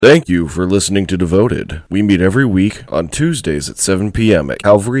Thank you for listening to Devoted. We meet every week on Tuesdays at 7 p.m. at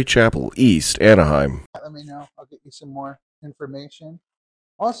Calvary Chapel, East Anaheim. Let me know. I'll get you some more information.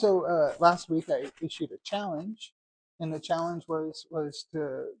 Also, last week I issued a challenge, and the challenge was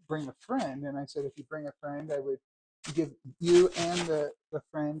to bring a friend. And I said, if you bring a friend, I would give you and the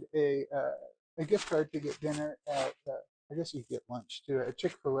friend a gift card to get dinner at. I guess you could get lunch to a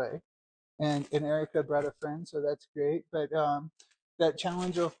Chick-fil-A. And Erica brought a friend, so that's great. But that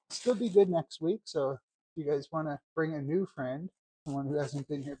challenge will still be good next week. So if you guys want to bring a new friend, someone who hasn't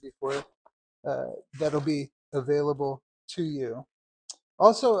been here before, that'll be available to you.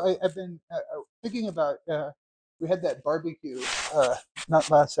 Also, I've been thinking about we had that barbecue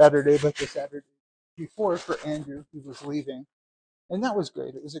not last Saturday, but the Saturday before for Andrew, who was leaving, and that was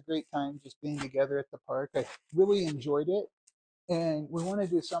great. It was a great time just being together at the park. I really enjoyed it, and we want to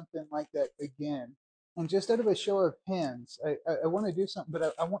do something like that again. And just out of a show of hands, I want to do something,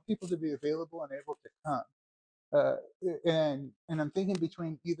 but I want people to be available and able to come. uh, and I'm thinking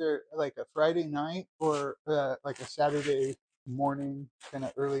between either like a Friday night or like a Saturday morning, kind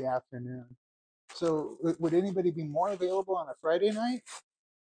of early afternoon. So would anybody be more available on a Friday night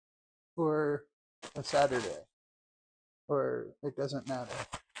or a Saturday, or it doesn't matter?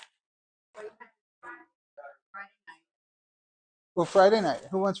 Well, Friday night.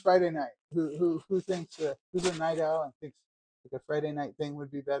 Who wants Friday night? Who thinks who's a night owl and thinks like a Friday night thing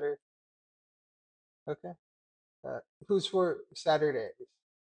would be better? Okay. Uh, who's for Saturdays?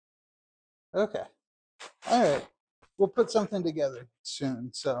 Okay. All right. We'll put something together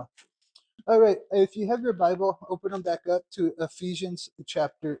soon. So. All right, if you have your Bible, open them back up to Ephesians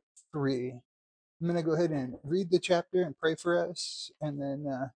chapter 3. I'm going to go ahead and read the chapter and pray for us, and then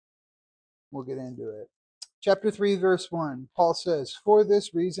we'll get into it. Chapter 3, verse 1, Paul says, "For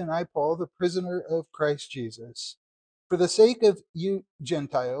this reason I, Paul, the prisoner of Christ Jesus, for the sake of you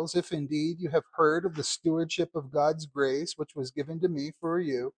Gentiles, if indeed you have heard of the stewardship of God's grace, which was given to me for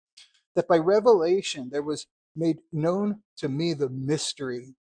you, that by revelation there was made known to me the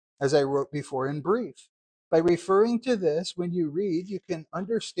mystery, as I wrote before in brief. By referring to this, when you read, you can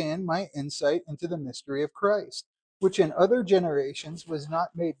understand my insight into the mystery of Christ, which in other generations was not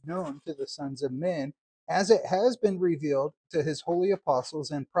made known to the sons of men, as it has been revealed to his holy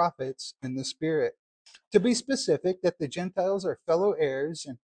apostles and prophets in the Spirit. To be specific, that the Gentiles are fellow heirs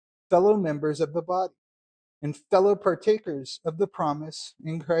and fellow members of the body and fellow partakers of the promise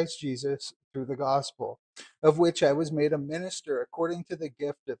in Christ Jesus through the gospel, of which I was made a minister according to the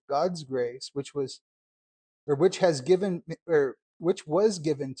gift of God's grace, which was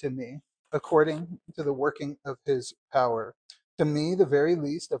given to me according to the working of his power. To me, the very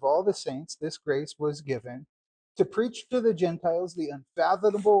least of all the saints, this grace was given to preach to the Gentiles the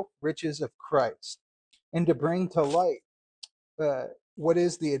unfathomable riches of Christ, and to bring to light uh, what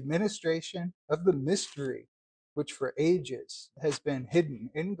is the administration of the mystery, which for ages has been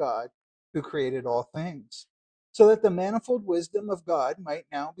hidden in God who created all things, so that the manifold wisdom of God might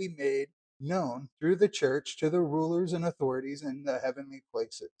now be made known through the church to the rulers and authorities in the heavenly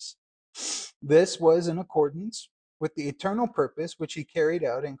places. This was in accordance with the eternal purpose which he carried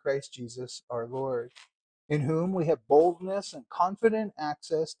out in Christ Jesus our Lord, in whom we have boldness and confident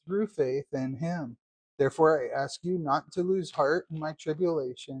access through faith in him. Therefore, I ask you not to lose heart in my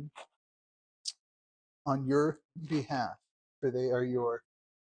tribulation on your behalf, for they are your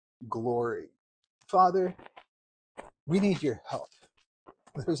glory. Father, we need your help.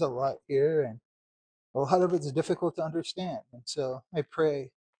 There's a lot here, and a lot of it's difficult to understand. And so I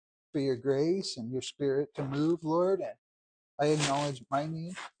pray for your grace and your spirit to move, Lord. And I acknowledge my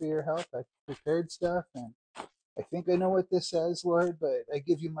need for your help. I've prepared stuff, and I think I know what this says, Lord, but I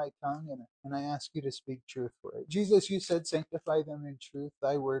give you my tongue and I ask you to speak truth for it. Jesus, you said, sanctify them in truth.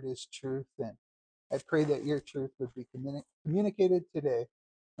 Thy word is truth. And I pray that your truth would be communicated today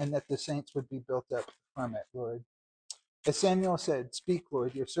and that the saints would be built up from it, Lord. As Samuel said, speak,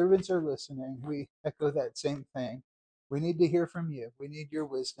 Lord. Your servants are listening. We echo that same thing. We need to hear from you. We need your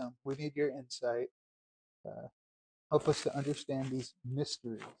wisdom. We need your insight. Uh, Help us to understand these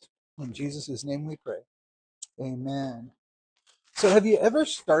mysteries. In Jesus' name we pray. Amen. So have you ever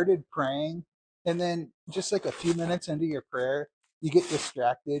started praying and then just like a few minutes into your prayer, you get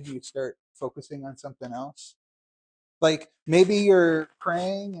distracted, you start focusing on something else? Like maybe you're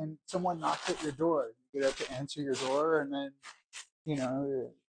praying and someone knocks at your door. You get up to answer your door and then, you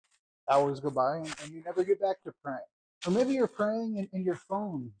know, hours go by and you never get back to praying. Or maybe you're praying and your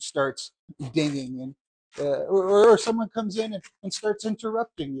phone starts dinging and or someone comes in and starts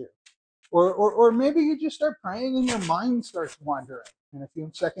interrupting you. Or maybe you just start praying and your mind starts wandering. And a few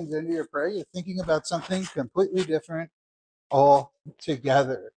seconds into your prayer, you're thinking about something completely different. all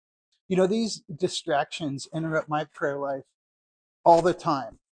together. These distractions interrupt my prayer life all the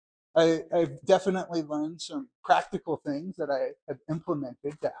time. I've definitely learned some practical things that I have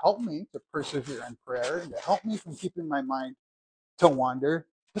implemented to help me to persevere in prayer and to help me from keeping my mind to wander,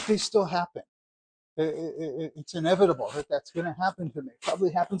 but they still happen. It's inevitable that that's going to happen to me. It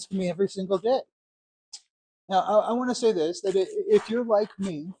probably happens to me every single day. Now, I want to say this, that if you're like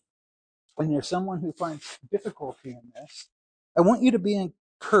me and you're someone who finds difficulty in this, I want you to be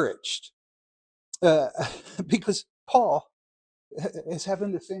encouraged uh, because Paul is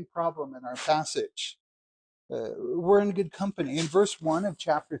having the same problem in our passage. We're in good company. In verse 1 of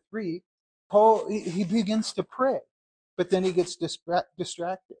chapter 3, Paul, he begins to pray, but then he gets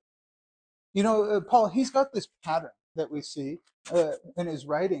distracted. Paul, he's got this pattern that we see in his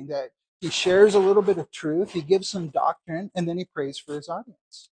writing, that he shares a little bit of truth, he gives some doctrine, and then he prays for his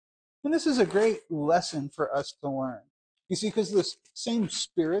audience. And this is a great lesson for us to learn. You see, because this same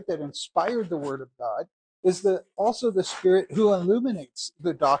spirit that inspired the word of God is also the spirit who illuminates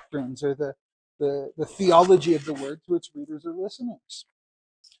the doctrines or the theology of the word to its readers or listeners.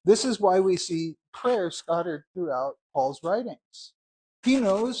 This is why we see prayer scattered throughout Paul's writings. He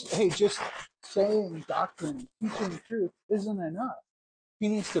knows, hey, just saying doctrine, teaching truth isn't enough. He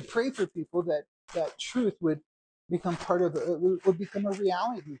needs to pray for people that truth would become would become a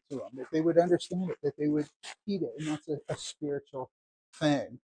reality to them, that they would understand it, that they would heed it, and that's a spiritual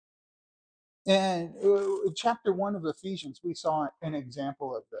thing. And chapter 1 of Ephesians, we saw an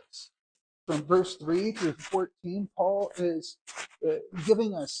example of this. From verse 3 through 14, Paul is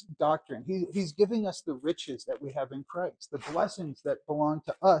giving us doctrine. He's giving us the riches that we have in Christ, the blessings that belong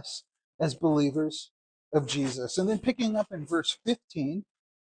to us as believers of Jesus. And then picking up in verse 15,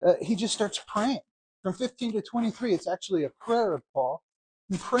 he just starts praying. From 15 to 23, it's actually a prayer of Paul,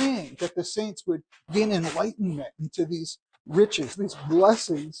 and praying that the saints would gain enlightenment into these riches, these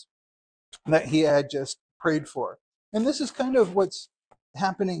blessings that he had just prayed for. And this is kind of what's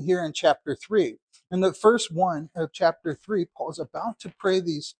happening here in chapter 3. In the first one of chapter 3, Paul's about to pray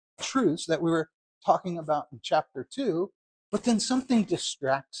these truths that we were talking about in chapter 2, but then something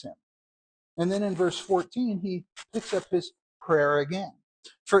distracts him. And then in verse 14, he picks up his prayer again.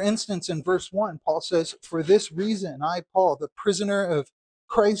 For instance, in verse 1, Paul says, "For this reason, I, Paul, the prisoner of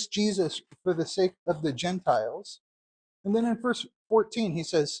Christ Jesus, for the sake of the Gentiles." And then in verse 14, he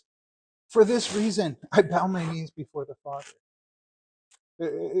says, "For this reason, I bow my knees before the Father."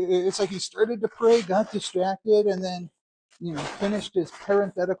 It's like he started to pray, got distracted, and then, finished his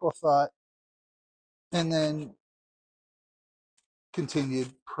parenthetical thought, and then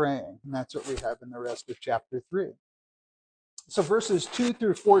continued praying. And that's what we have in the rest of chapter 3. So verses 2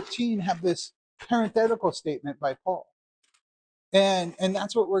 through 14 have this parenthetical statement by Paul. And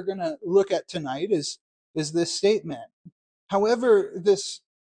that's what we're going to look at tonight is this statement. However, this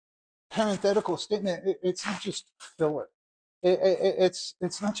parenthetical statement, it's not just filler.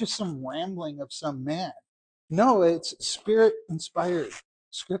 It's not just some rambling of some man. No, it's spirit-inspired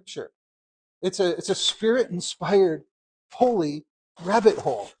scripture. It's a spirit-inspired, holy rabbit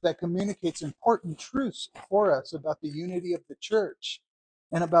hole that communicates important truths for us about the unity of the church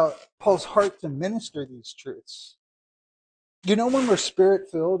and about Paul's heart to minister these truths. When we're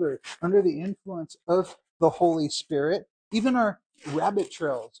spirit-filled or under the influence of the Holy Spirit, even our rabbit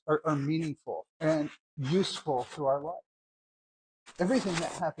trails are meaningful and useful to our life. Everything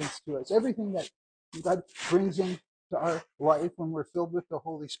that happens to us, everything that God brings into our life when we're filled with the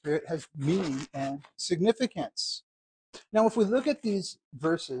Holy Spirit has meaning and significance. Now, if we look at these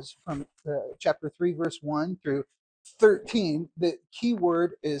verses from chapter 3, verse 1 through 13, the key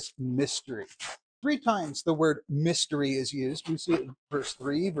word is mystery. 3 times the word mystery is used. We see it in verse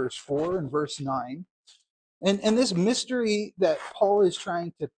 3, verse 4, and verse 9. And this mystery that Paul is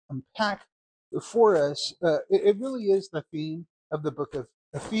trying to unpack for us, it really is the theme of the book of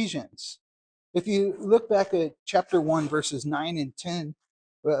Ephesians. If you look back at chapter 1, verses 9 and 10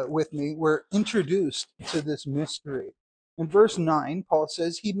 with me, we're introduced to this mystery. In verse 9, Paul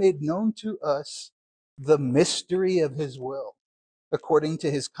says, "He made known to us the mystery of his will, according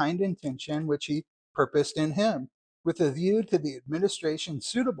to his kind intention, which he purposed in him, with a view to the administration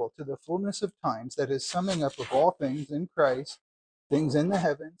suitable to the fullness of times, that is, summing up of all things in Christ, things in the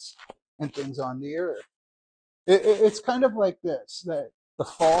heavens and things on the earth." It's kind of like this, that the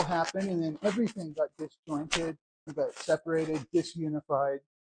fall happened and then everything got disjointed, got separated, disunified,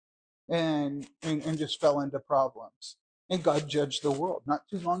 and just fell into problems. And God judged the world not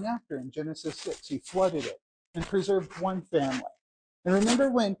too long after in Genesis 6. He flooded it and preserved one family. And remember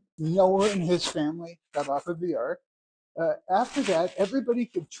when Noah and his family got off of the ark? After that, everybody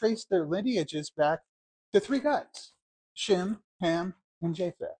could trace their lineages back to 3 guys. Shem, Ham, and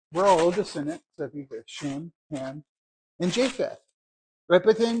Japheth. We're all descendants of either Shem, Ham, and Japheth, right?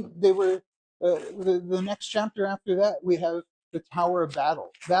 But then they were the next chapter after that. We have the Tower of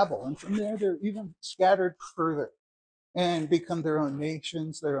Babel, and from there they're even scattered further and become their own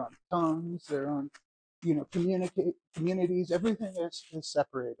nations, their own tongues, their own communities. Everything is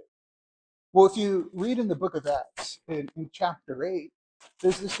separated. Well, if you read in the book of Acts in chapter 8,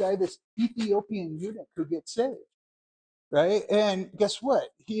 there's this guy, this Ethiopian eunuch who gets saved, right? And guess what?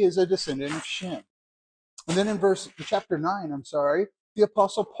 He is a descendant of Shem. And then in chapter 9, I'm sorry, the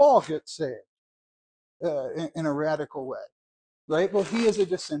apostle Paul gets saved in a radical way, right? Well, he is a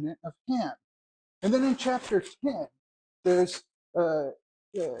descendant of Ham. And then in chapter 10, there's a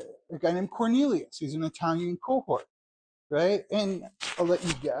guy named Cornelius. He's an Italian cohort, right? And I'll let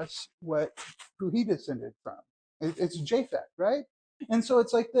you guess who he descended from. It's Japheth, right? And so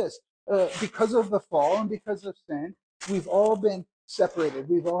it's like this. Because of the fall and because of sin, we've all been separated.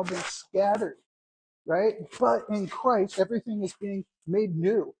 We've all been scattered, right? But in Christ, everything is being made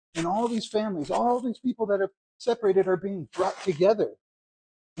new. And all these families, all these people that are separated are being brought together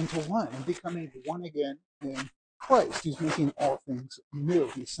into one and becoming one again in Christ. He's making all things new.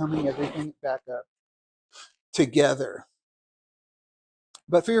 He's summing everything back up together.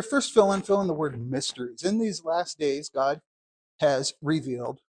 But for your first fill in the word mysteries. In these last days, God has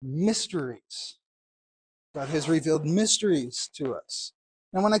revealed mysteries. God has revealed mysteries to us.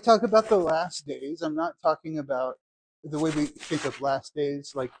 And when I talk about the last days, I'm not talking about the way we think of last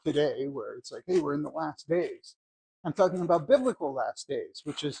days like today, where it's like, hey, we're in the last days. I'm talking about biblical last days,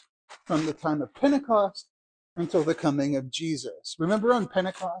 which is from the time of Pentecost until the coming of Jesus. Remember on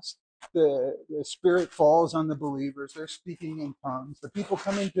Pentecost, the Spirit falls on the believers. They're speaking in tongues. The people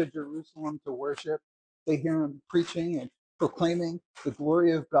coming to Jerusalem to worship, they hear him preaching and proclaiming the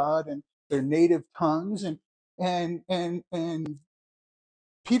glory of God and their native tongues. And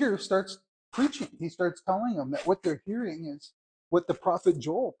Peter starts preaching. He starts telling them that what they're hearing is what the prophet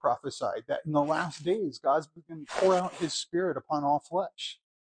Joel prophesied, that in the last days, God's going to pour out his Spirit upon all flesh.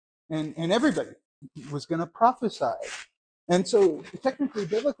 And everybody was going to prophesy. And so, technically,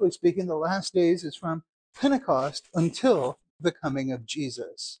 biblically speaking, the last days is from Pentecost until the coming of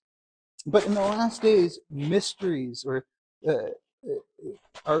Jesus. But in the last days, mysteries uh,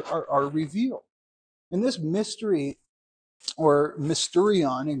 are revealed. And this mystery, or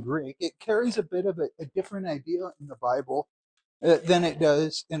mysterion in Greek, it carries a bit of a different idea in the Bible than it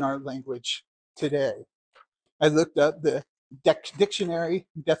does in our language today. I looked up the dictionary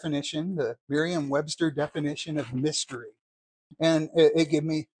definition, the Merriam-Webster definition of mystery, and it gave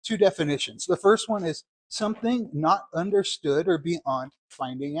me two definitions. The first one is something not understood or beyond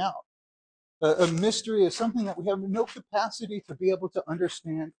finding out. A mystery is something that we have no capacity to be able to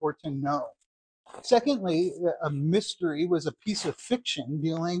understand or to know. Secondly, a mystery was a piece of fiction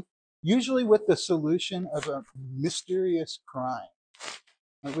dealing usually with the solution of a mysterious crime.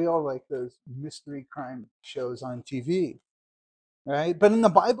 And we all like those mystery crime shows on TV, right? But in the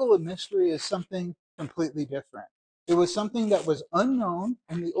Bible, a mystery is something completely different. It was something that was unknown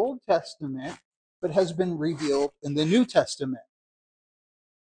in the Old Testament, but has been revealed in the New Testament.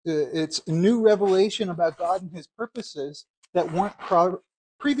 It's a new revelation about God and his purposes that weren't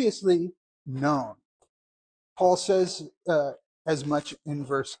previously known. Paul says as much in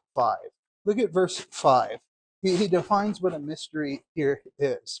verse 5. Look at verse 5. He defines what a mystery here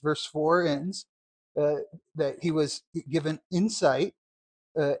is. Verse 4 ends that he was given insight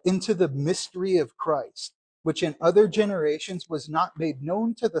into the mystery of Christ, which in other generations was not made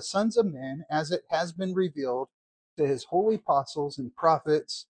known to the sons of men, as it has been revealed to his holy apostles and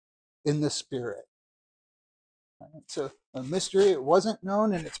prophets in the Spirit. Right? So a mystery, it wasn't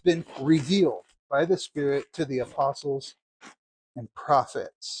known, and it's been revealed by the Spirit to the apostles and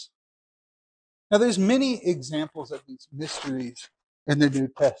prophets. Now, there's many examples of these mysteries in the New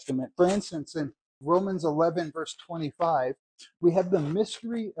Testament. For instance, in Romans 11, verse 25, we have the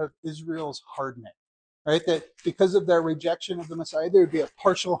mystery of Israel's hardening, right? That because of their rejection of the Messiah, there would be a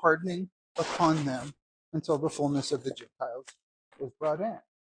partial hardening upon them until the fullness of the Gentiles was brought in.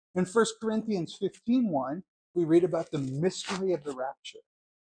 In 1 Corinthians 15:1, we read about the mystery of the rapture.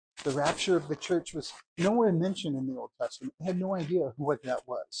 The rapture of the church was nowhere mentioned in the Old Testament. They had no idea what that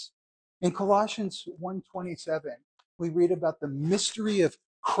was. In Colossians 1:27, we read about the mystery of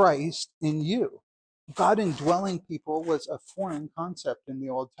Christ in you. God indwelling people was a foreign concept in the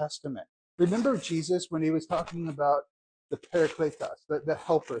Old Testament. Remember Jesus when he was talking about the Parakletos, the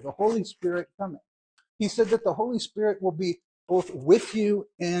helper, the Holy Spirit coming. He said that the Holy Spirit will be both with you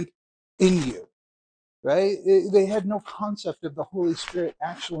and in you. Right? They had no concept of the Holy Spirit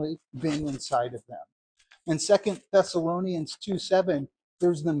actually being inside of them. In 2 Thessalonians 2:7,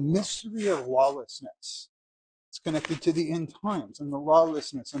 there's the mystery of lawlessness. It's connected to the end times and the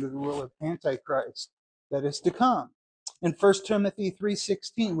lawlessness under the rule of Antichrist that is to come. In 1 Timothy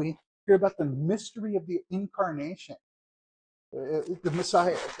 3:16, we hear about the mystery of the incarnation, the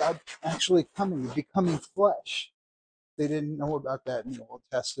Messiah, God actually coming, becoming flesh. They didn't know about that in the Old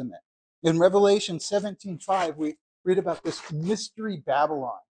Testament. In Revelation 17:5, we read about this mystery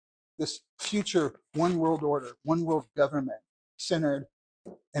Babylon, this future one world order, one world government centered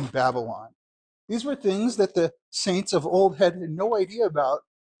in Babylon. These were things that the saints of old had no idea about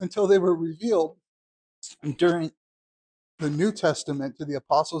until they were revealed during the New Testament to the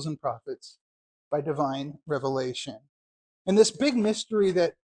apostles and prophets by divine revelation. And this big mystery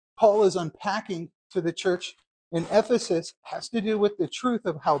that Paul is unpacking to the church in Ephesus has to do with the truth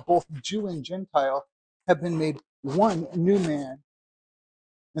of how both Jew and Gentile have been made one new man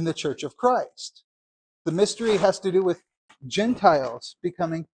in the church of Christ. The mystery has to do with Gentiles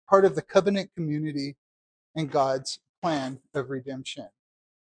becoming part of the covenant community and God's plan of redemption.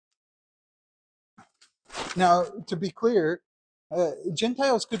 Now, to be clear,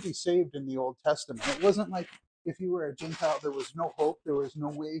 Gentiles could be saved in the Old Testament. It wasn't like if you were a Gentile, there was no hope, there was no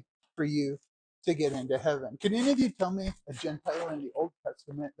way for you to get into heaven. Can any of you tell me a Gentile in the Old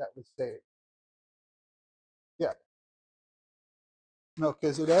Testament that was saved? Yeah,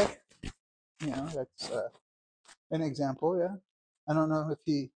 Melchizedek. That's an example. Yeah, I don't know if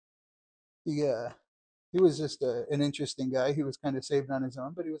he he was just an interesting guy. He was kind of saved on his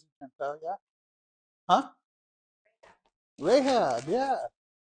own, but he was a Gentile. Yeah, huh? Rahab. Yeah,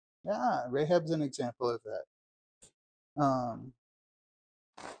 yeah. Rahab's an example of that. Um,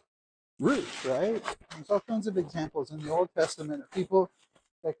 Ruth, right? There's all kinds of examples in the Old Testament of people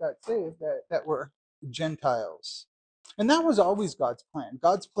that got saved that were Gentiles. And that was always God's plan.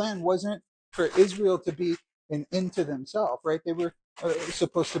 God's plan wasn't for Israel to be an end to themselves, right? They were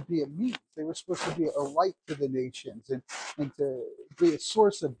supposed to be a means. They were supposed to be a light to the nations and to be a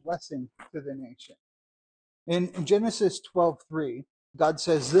source of blessing to the nation. In Genesis 12:3, God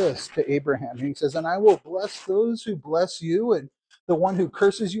says this to Abraham. He says, "And I will bless those who bless you, and the one who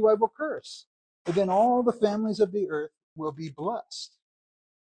curses you I will curse. And then all the families of the earth will be blessed."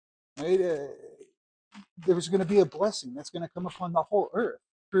 Right? There's going to be a blessing that's going to come upon the whole earth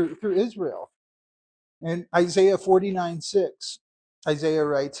through Israel. In Isaiah 49:6, Isaiah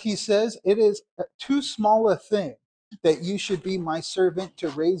writes, he says, "It is too small a thing that you should be my servant to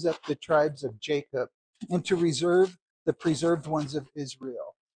raise up the tribes of Jacob and to reserve the preserved ones of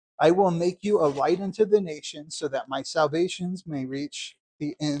Israel. I will make you a light unto the nations so that my salvations may reach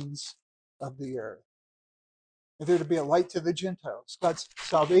the ends of the earth." If they're to be a light to the Gentiles, God's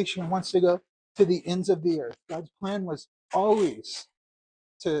salvation wants to go to the ends of the earth. God's plan was always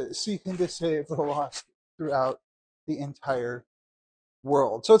to seek and to save the lost throughout the entire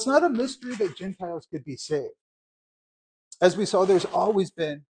world. So it's not a mystery that Gentiles could be saved. As we saw, there's always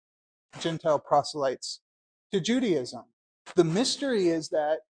been Gentile proselytes to Judaism. The mystery is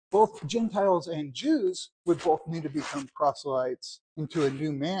that both Gentiles and Jews would both need to become proselytes into a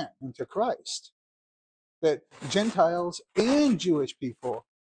new man, into Christ. That Gentiles and Jewish people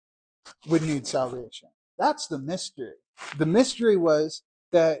would need salvation. That's the mystery. The mystery was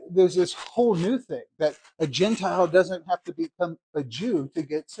that there's this whole new thing, that a Gentile doesn't have to become a Jew to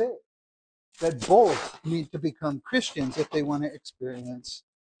get saved. That both need to become Christians if they want to experience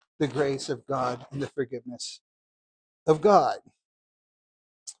the grace of God and the forgiveness of God.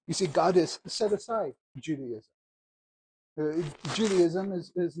 You see, God has set aside Judaism. Judaism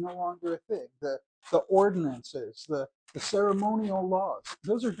is no longer a thing. The ordinances, the ceremonial laws,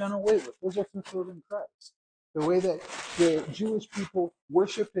 those are done away with. Those are fulfilled in Christ. The way that the Jewish people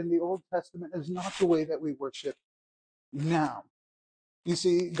worshiped in the Old Testament is not the way that we worship now. You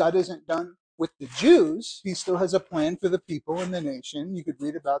see, God isn't done with the Jews. He still has a plan for the people and the nation. You could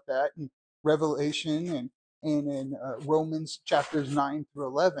read about that in Revelation and in Romans chapters 9 through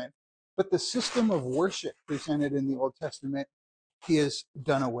 11. But the system of worship presented in the Old Testament, he has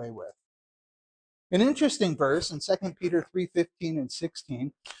done away with. An interesting verse in 2 Peter 3:15 and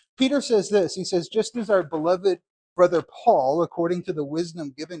 16, Peter says this. He says, "Just as our beloved brother Paul, according to the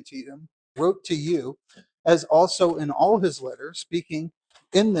wisdom given to him, wrote to you, as also in all his letters, speaking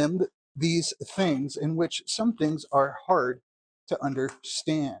in them these things, in which some things are hard to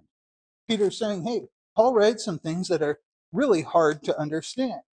understand." Peter's saying, hey, Paul writes some things that are really hard to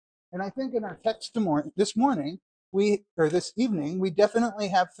understand. And I think in our text this morning, this evening, we definitely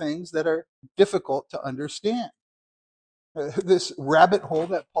have things that are difficult to understand. This rabbit trail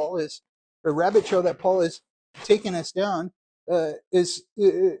that Paul is taking us down, it's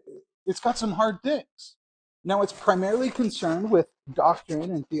got some hard things. Now, it's primarily concerned with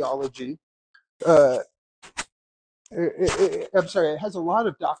doctrine and theology. Uh, I'm sorry, it has a lot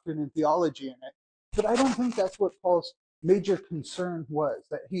of doctrine and theology in it, but I don't think that's what Paul's major concern was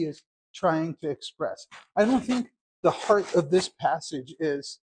that he is trying to express. I don't think the heart of this passage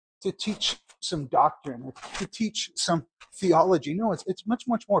is to teach some doctrine, or to teach some theology. No, it's much,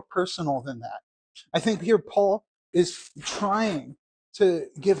 much more personal than that. I think here Paul is trying to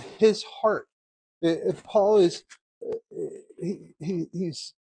give his heart. Paul is,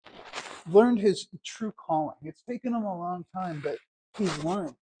 he's learned his true calling. It's taken him a long time, but he's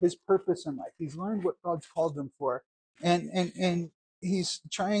learned his purpose in life. He's learned what God's called him for, and he's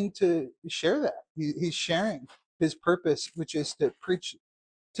trying to share that. He's sharing his purpose, which is to preach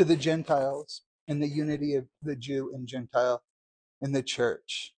to the Gentiles and the unity of the Jew and Gentile in the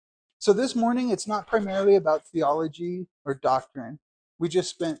church. So this morning, it's not primarily about theology or doctrine. We just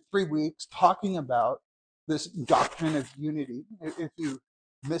spent 3 weeks talking about this doctrine of unity. If you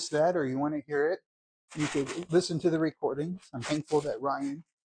missed that or you want to hear it, you could listen to the recordings. I'm thankful that Ryan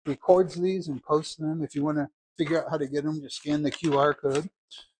records these and posts them. If you want to figure out how to get them, just scan the QR code.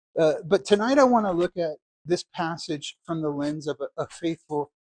 But tonight I want to look at this passage from the lens of a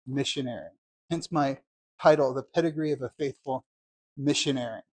faithful missionary. Hence my title, The Pedigree of a Faithful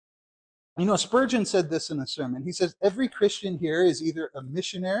Missionary. You know, Spurgeon said this in a sermon. He says, every Christian here is either a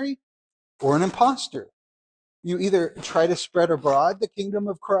missionary or an imposter. You either try to spread abroad the kingdom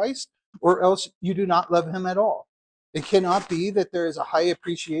of Christ, or else you do not love him at all. It cannot be that there is a high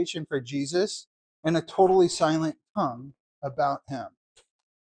appreciation for Jesus and a totally silent tongue about him.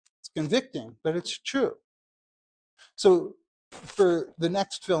 It's convicting, but it's true. So for the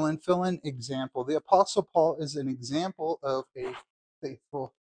next fill-in example, the Apostle Paul is an example of a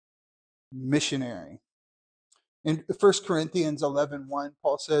faithful missionary. In 1 Corinthians 11:1,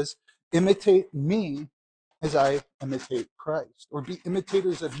 Paul says, imitate me as I imitate Christ, or be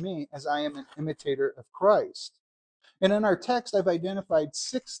imitators of me as I am an imitator of Christ. And in our text, I've identified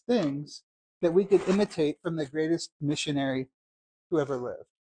 6 things that we could imitate from the greatest missionary who ever lived.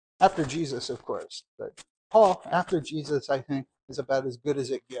 After Jesus, of course. But Paul, after Jesus, I think, is about as good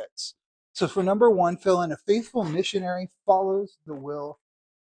as it gets. So for number 1, fill in: a faithful missionary follows the will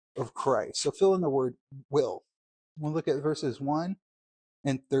of Christ. So fill in the word will. We'll look at verses 1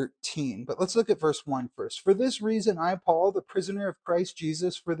 and 13. But let's look at verse 1 first. For this reason, I, Paul, the prisoner of Christ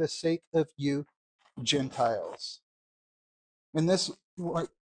Jesus, for the sake of you Gentiles. In this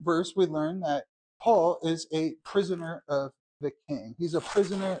verse, we learn that Paul is a prisoner of the king. He's a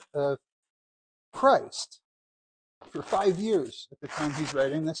prisoner of Christ. For 5 years at the time he's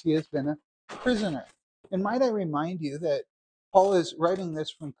writing this, he has been a prisoner. And might I remind you that Paul is writing this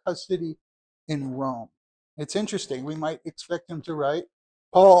from custody in Rome. It's interesting. We might expect him to write,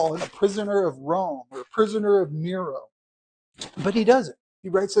 Paul, a prisoner of Rome, or a prisoner of Nero. But he doesn't. He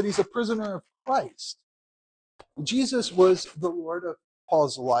writes that he's a prisoner of Christ. Jesus was the Lord of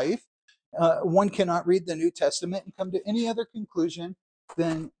Paul's life. One cannot read the New Testament and come to any other conclusion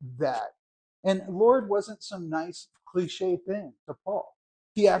than that. And Lord wasn't some nice cliche thing to Paul.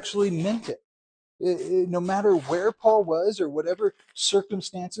 He actually meant it. No matter where Paul was or whatever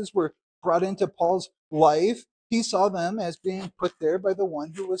circumstances were brought into Paul's life, he saw them as being put there by the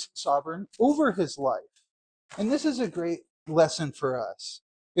one who was sovereign over his life. And this is a great lesson for us.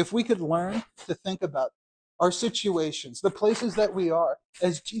 If we could learn to think about our situations, the places that we are,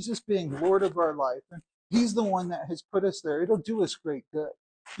 as Jesus being Lord of our life, and he's the one that has put us there, it'll do us great good.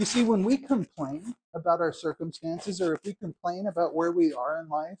 You see, when we complain about our circumstances, or if we complain about where we are in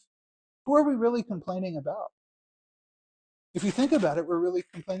life, who are we really complaining about? If you think about it, we're really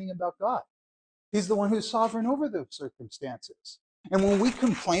complaining about God. He's the one who's sovereign over those circumstances. And when we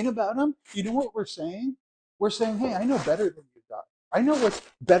complain about him, you know what we're saying? We're saying, hey, I know better than you, God. I know what's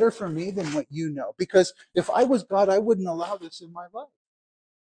better for me than what you know. Because if I was God, I wouldn't allow this in my life.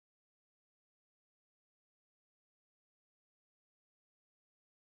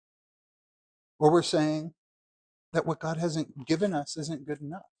 Or we're saying that what God hasn't given us isn't good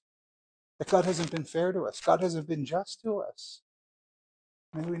enough. That God hasn't been fair to us. God hasn't been just to us.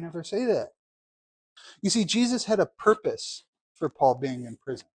 May we never say that. You see, Jesus had a purpose for Paul being in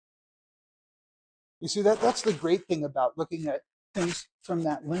prison. You see, that's the great thing about looking at things from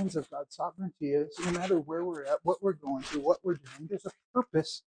that lens of God's sovereignty is no matter where we're at, what we're going through, what we're doing, there's a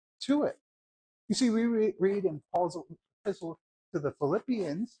purpose to it. You see, we read in Paul's epistle to the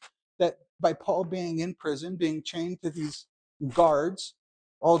Philippians that by Paul being in prison, being chained to these guards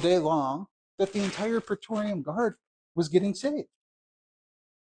all day long, that the entire Praetorian Guard was getting saved.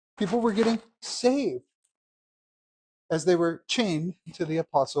 People were getting saved as they were chained to the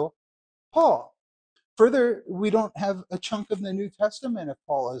apostle Paul. Further, we don't have a chunk of the New Testament if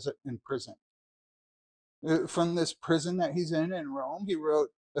Paul is in prison. From this prison that he's in Rome, he wrote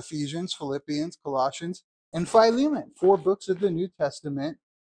Ephesians, Philippians, Colossians, and Philemon, 4 books of the New Testament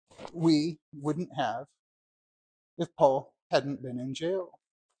we wouldn't have if Paul hadn't been in jail.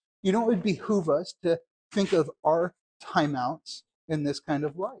 It would behoove us to think of our timeouts in this kind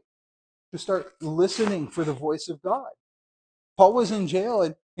of life, to start listening for the voice of God. Paul was in jail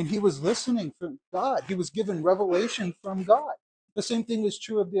and he was listening from God. He was given revelation from God. The same thing is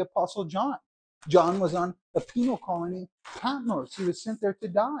true of the Apostle John. John was on a penal colony, Patmos. He was sent there to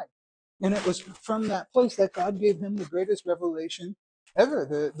die. And it was from that place that God gave him the greatest revelation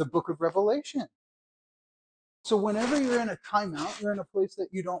ever, the book of Revelation. So whenever you're in a timeout, you're in a place that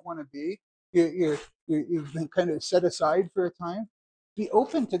you don't want to be, you've been kind of set aside for a time, be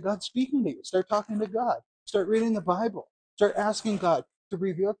open to God speaking to you. Start talking to God. Start reading the Bible. Start asking God to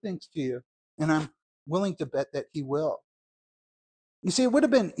reveal things to you. And I'm willing to bet that he will. You see, it would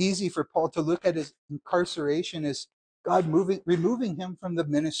have been easy for Paul to look at his incarceration as God removing him from the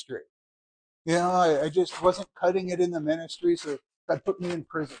ministry. I just wasn't cutting it in the ministry, so God put me in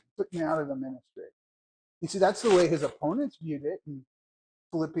prison, took me out of the ministry. You see, that's the way his opponents viewed it in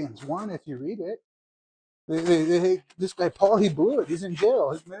Philippians 1, if you read it. This guy, Paul, he blew it. He's in jail.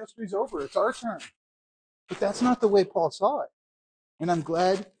 His ministry's over. It's our turn. But that's not the way Paul saw it. And I'm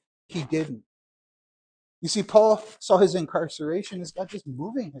glad he didn't. You see, Paul saw his incarceration as God just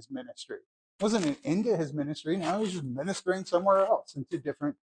moving his ministry. It wasn't an end to his ministry. Now he's just ministering somewhere else and to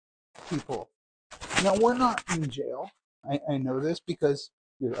different people. Now, we're not in jail. I know this because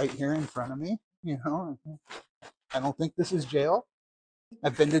you're right here in front of me. I don't think this is jail.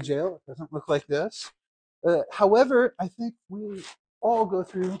 I've been to jail. It doesn't look like this. However, I think we all go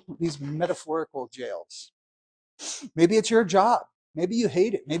through these metaphorical jails. Maybe it's your job. Maybe you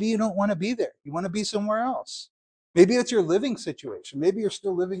hate it. Maybe you don't want to be there. You want to be somewhere else. Maybe it's your living situation. Maybe you're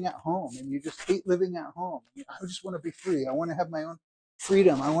still living at home and you just hate living at home. I just want to be free. I want to have my own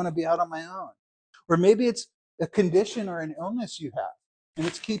freedom. I want to be out on my own. Or maybe it's a condition or an illness you have and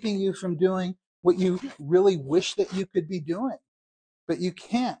it's keeping you from doing what you really wish that you could be doing, but you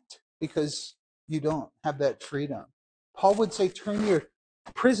can't because you don't have that freedom. Paul would say, turn your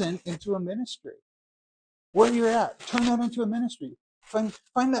prison into a ministry. Where you're at, turn that into a ministry. Find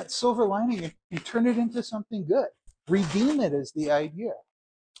that silver lining and turn it into something good. Redeem it is the idea.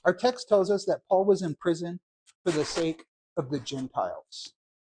 Our text tells us that Paul was in prison for the sake of the Gentiles.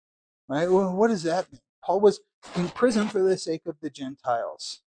 Right? Well, what does that mean? Paul was in prison for the sake of the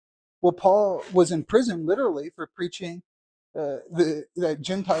Gentiles. Well, Paul was in prison literally for preaching that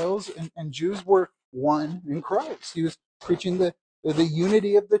Gentiles and Jews were one in Christ. He was preaching the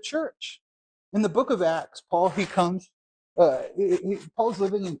unity of the church. In the book of Acts, Paul, he comes, Paul's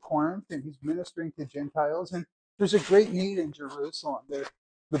living in Corinth and he's ministering to Gentiles, and there's a great need in Jerusalem.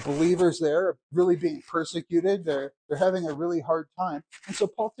 The believers there are really being persecuted. They're having a really hard time. And so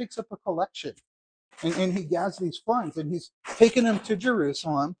Paul takes up a collection and he gathers these funds and he's taking them to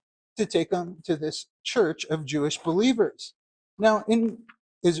Jerusalem to take them to this church of Jewish believers. Now, in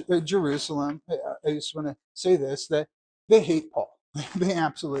Jerusalem, I just want to say this, that they hate Paul. They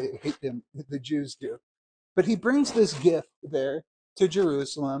absolutely hate him, the Jews do. But he brings this gift there to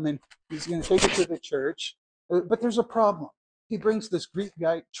Jerusalem and he's going to take it to the church. But there's a problem. He brings this Greek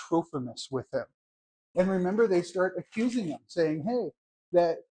guy, Trophimus, with him. And remember, they start accusing him, saying, hey,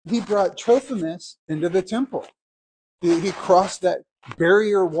 that he brought Trophimus into the temple. He crossed that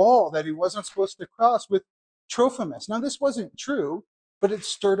barrier wall that he wasn't supposed to cross with Trophimus. Now, this wasn't true, but it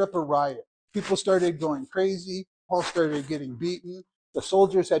stirred up a riot. People started going crazy. Paul started getting beaten. The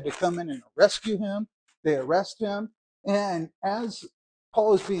soldiers had to come in and rescue him. They arrest him. And as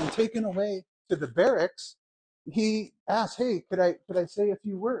Paul is being taken away to the barracks, he asks, hey, could I say a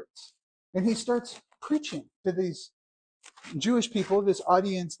few words? And he starts preaching to these Jewish people, this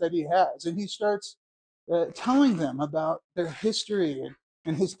audience that he has. And he starts telling them about their history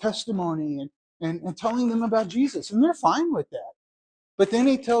and his testimony and telling them about Jesus. And they're fine with that. But then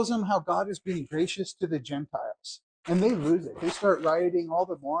he tells them how God is being gracious to the Gentiles. And they lose it. They start rioting all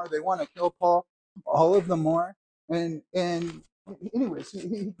the more. They want to kill Paul all of the more. And anyways,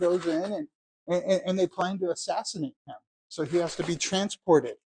 he goes in and they plan to assassinate him. So he has to be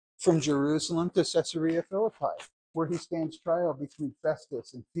transported from Jerusalem to Caesarea Philippi, where he stands trial between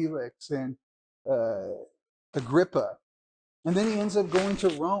Festus and Felix and Agrippa. And then he ends up going to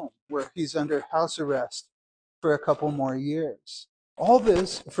Rome, where he's under house arrest for a couple more years. All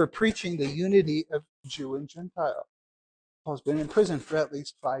this for preaching the unity of Jew and Gentile. Paul's been in prison for at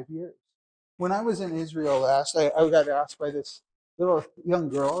least 5 years. When I was in Israel last, I got asked by this little young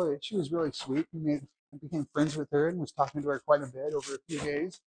girl. She was really sweet. We made I became friends with her and was talking to her quite a bit over a few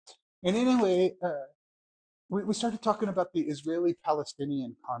days. And anyway, we started talking about the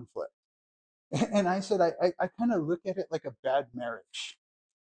Israeli-Palestinian conflict. And I said, I kind of look at it like a bad marriage.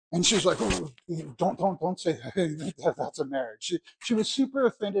 And she was like, oh, don't say that. That's a marriage. She was super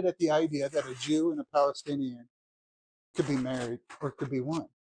offended at the idea that a Jew and a Palestinian could be married or could be one.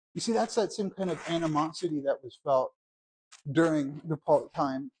 You see, that's that same kind of animosity that was felt during the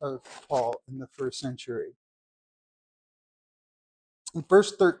time of Paul in the first century. In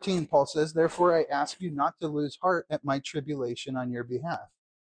verse 13, Paul says, therefore I ask you not to lose heart at my tribulation on your behalf,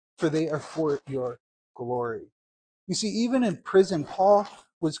 for they are for your glory. You see, even in prison, Paul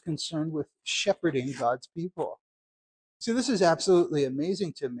was concerned with shepherding God's people. See, this is absolutely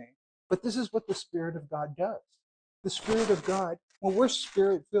amazing to me, but this is what the Spirit of God does. The Spirit of God, when we're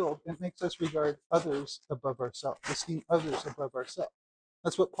Spirit filled, it makes us regard others above ourselves, esteem others above ourselves.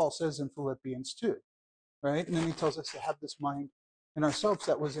 That's what Paul says in Philippians 2, right? And then he tells us to have this mind in ourselves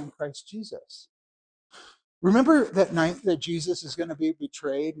that was in Christ Jesus. Remember that night that Jesus is going to be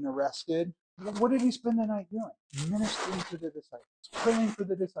betrayed and arrested? What did he spend the night doing? Ministering to the disciples, praying for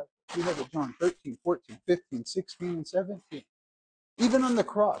the disciples. We have it John 13, 14, 15, 16, and 17. Even on the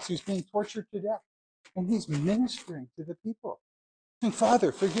cross, he's being tortured to death. And he's ministering to the people. And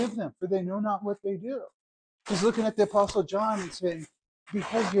Father, forgive them, for they know not what they do. He's looking at the Apostle John and saying,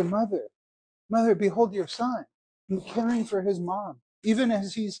 behold your mother. Mother, behold your son. And caring for his mom, even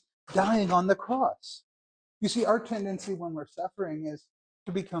as he's dying on the cross. You see, our tendency when we're suffering is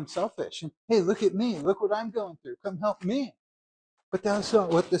to become selfish. And, hey, look at me. Look what I'm going through. Come help me. But that's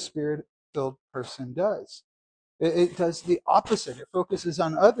not what the Spirit-filled person does. It does the opposite. It focuses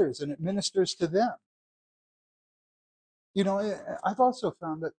on others and it ministers to them. You know, I've also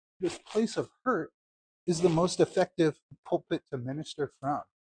found that this place of hurt is the most effective pulpit to minister from.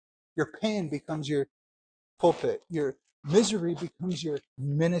 Your pain becomes your pulpit. Your misery becomes your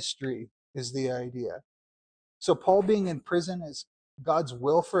ministry, is the idea. So Paul being in prison is God's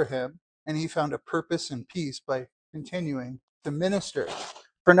will for him, and he found a purpose and peace by continuing to minister.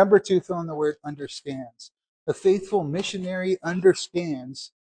 For number 2, fill in the word understands. A faithful missionary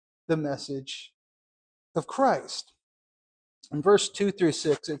understands the message of Christ. In verse 2 through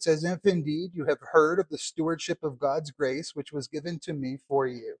 6, it says, if indeed you have heard of the stewardship of God's grace, which was given to me for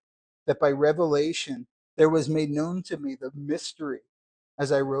you, that by revelation there was made known to me the mystery,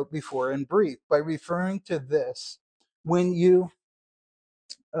 as I wrote before in brief. By referring to this, when you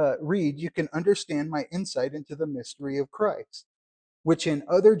read, you can understand my insight into the mystery of Christ, which in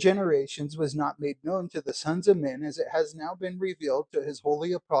other generations was not made known to the sons of men, as it has now been revealed to his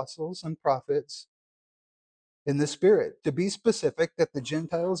holy apostles and prophets in the Spirit. To be specific, that the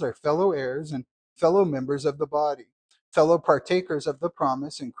Gentiles are fellow heirs and fellow members of the body, fellow partakers of the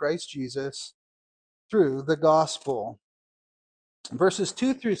promise in Christ Jesus through the gospel. In verses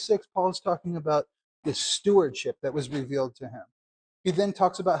 2 through 6, Paul is talking about this stewardship that was revealed to him. He then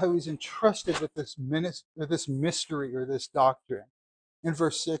talks about how he's entrusted with this mystery or this doctrine. And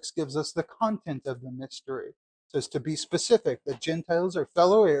verse 6 gives us the content of the mystery. It says, to be specific, that Gentiles are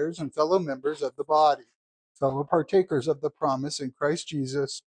fellow heirs and fellow members of the body, fellow partakers of the promise in Christ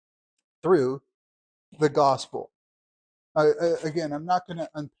Jesus through the gospel. Again, I'm not going to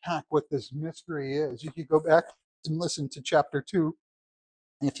unpack what this mystery is. You can go back and listen to chapter 2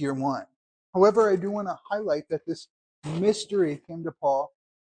 if you want. However, I do want to highlight that this mystery came to Paul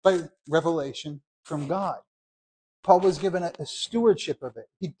by revelation from God. Paul was given a stewardship of it.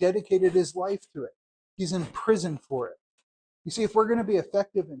 He dedicated his life to it. He's in prison for it. You see, if we're going to be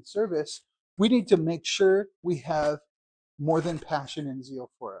effective in service, we need to make sure we have more than passion and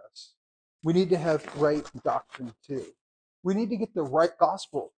zeal for us. We need to have right doctrine too. We need to get the right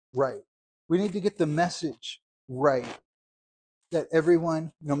gospel right. We need to get the message right. That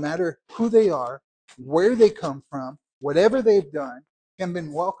everyone, no matter who they are, where they come from, whatever they've done, can be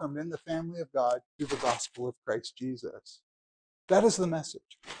welcomed in the family of God through the gospel of Christ Jesus. That is the message.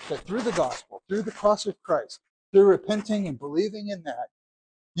 That through the gospel, through the cross of Christ, through repenting and believing in that,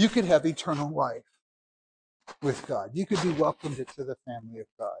 you could have eternal life with God. You could be welcomed into the family of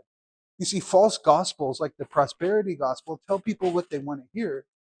God. You see, false gospels like the prosperity gospel tell people what they want to hear,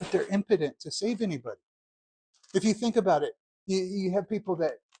 but they're impotent to save anybody. If you think about it, you have people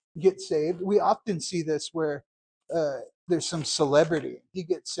that get saved. We often see this where there's some celebrity. He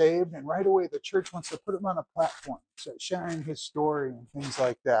gets saved, and right away the church wants to put him on a platform, so sharing his story and things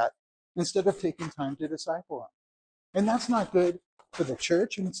like that, instead of taking time to disciple him. And that's not good for the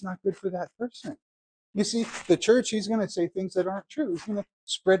church, and it's not good for that person. You see, the church, he's going to say things that aren't true. He's going to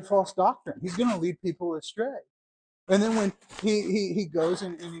spread false doctrine. He's going to lead people astray. And then when he goes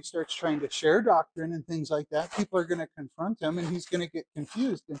and he starts trying to share doctrine and things like that, people are going to confront him and he's going to get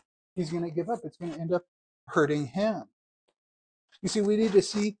confused and he's going to give up. It's going to end up hurting him. You see, we need to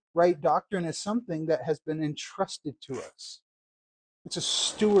see right doctrine as something that has been entrusted to us. It's a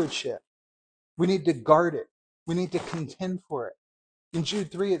stewardship. We need to guard it. We need to contend for it. In Jude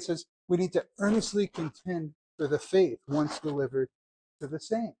 3, it says we need to earnestly contend for the faith once delivered to the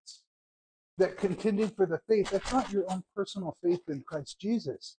saints. That contending for the faith, that's not your own personal faith in Christ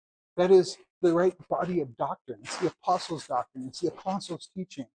Jesus. That is the right body of doctrine. It's the apostles' doctrine. It's the apostles'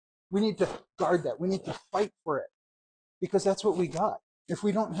 teaching. We need to guard that. We need to fight for it because that's what we got. If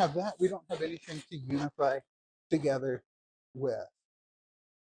we don't have that, we don't have anything to unify together with.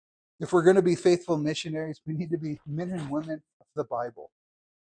 If we're going to be faithful missionaries, we need to be men and women of the Bible.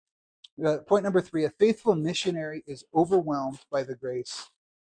 Point number 3, a faithful missionary is overwhelmed by the grace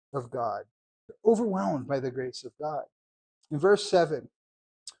of God. Overwhelmed by the grace of God. In verse 7,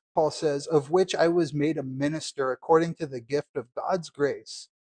 Paul says, of which I was made a minister according to the gift of God's grace,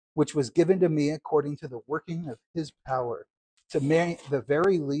 which was given to me according to the working of his power. To the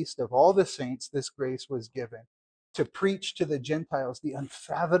very least of all the saints, this grace was given, to preach to the Gentiles the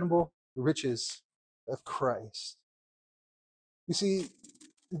unfathomable riches of Christ. You see,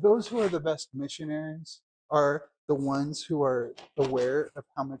 those who are the best missionaries are the ones who are aware of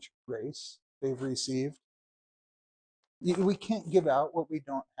how much grace they've received. We can't give out what we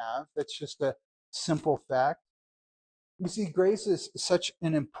don't have. That's just a simple fact. You see, grace is such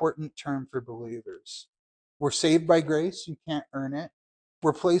an important term for believers. We're saved by grace. You can't earn it.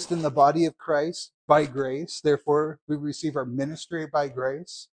 We're placed in the body of Christ by grace. Therefore, we receive our ministry by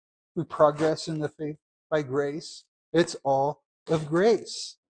grace. We progress in the faith by grace. It's all of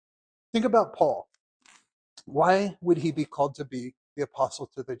grace. Think about Paul. Why would he be called to be the apostle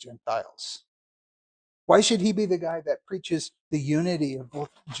to the Gentiles? Why should he be the guy that preaches the unity of both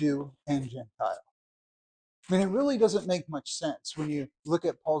Jew and Gentile? I mean, it really doesn't make much sense when you look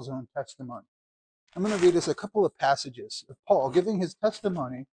at Paul's own testimony. I'm going to read us a couple of passages of Paul giving his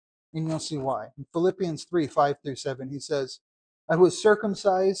testimony, and you'll see why. In Philippians 3, 5 through 7, he says, I was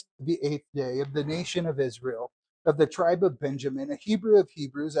circumcised the 8th day of the nation of Israel, of the tribe of Benjamin, a Hebrew of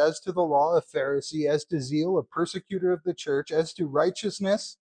Hebrews, as to the law, a Pharisee, as to zeal, a persecutor of the church, as to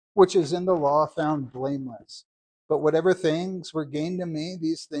righteousness, which is in the law, found blameless. But whatever things were gained to me,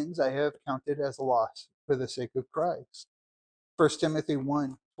 these things I have counted as loss for the sake of Christ. 1 Timothy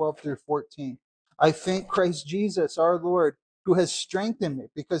 1, 12 through 14. I thank Christ Jesus, our Lord, who has strengthened me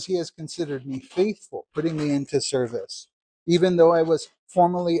because he has considered me faithful, putting me into service. Even though I was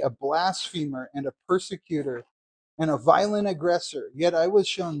formerly a blasphemer and a persecutor and a violent aggressor, yet I was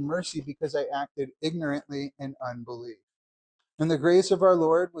shown mercy because I acted ignorantly in unbelief. And the grace of our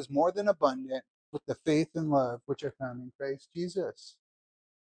Lord was more than abundant with the faith and love which are found in Christ Jesus.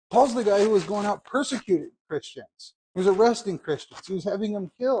 Paul's the guy who was going out persecuting Christians. He was arresting Christians. He was having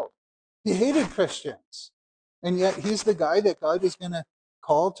them killed. He hated Christians. And yet he's the guy that God is going to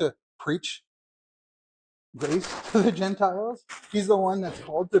call to preach grace to the Gentiles. He's the one that's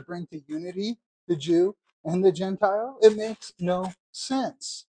called to bring to unity the Jew and the Gentile. It makes no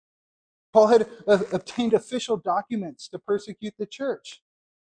sense. Paul had obtained official documents to persecute the church.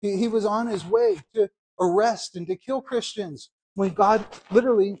 He was on his way to arrest and to kill Christians when God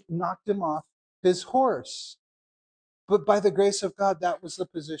literally knocked him off his horse. But by the grace of God, that was the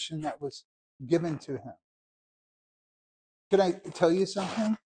position that was given to him. Can I tell you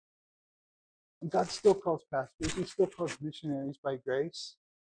something? God still calls pastors. He still calls missionaries by grace.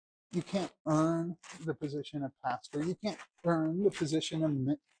 You can't earn the position of pastor. You can't earn the position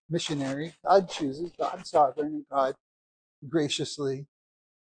of missionary. God chooses, God's sovereign, and God graciously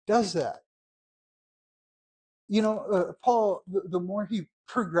does that. You know, Paul, the more he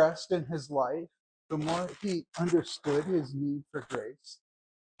progressed in his life, the more he understood his need for grace,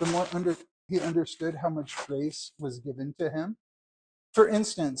 the more he understood how much grace was given to him. For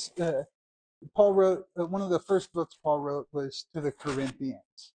instance, Paul wrote, one of the first books Paul wrote was to the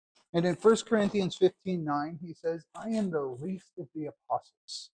Corinthians. And in 1 Corinthians 15:9, he says, I am the least of the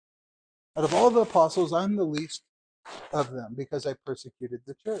apostles. Out of all the apostles, I'm the least of them because I persecuted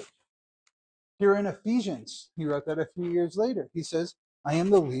the church. Here in Ephesians, he wrote that a few years later. He says, I am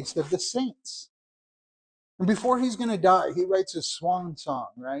the least of the saints. And before he's going to die, he writes his swan song,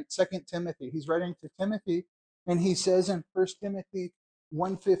 right? 2 Timothy. He's writing to Timothy, and he says in 1 Timothy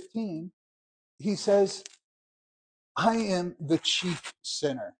 1:15, he says, I am the chief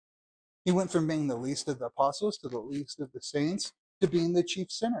sinner. He went from being the least of the apostles to the least of the saints to being the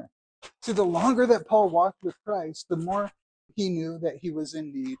chief sinner. See, the longer that Paul walked with Christ, the more he knew that he was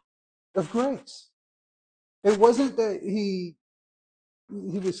in need of grace. It wasn't that he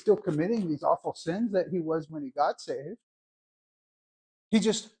was still committing these awful sins that he was when he got saved. He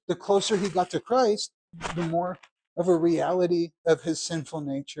just, the closer he got to Christ, the more of a reality of his sinful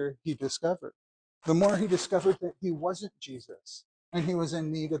nature he discovered. The more he discovered that he wasn't Jesus and he was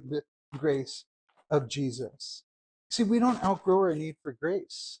in need of the grace of Jesus. See, we don't outgrow our need for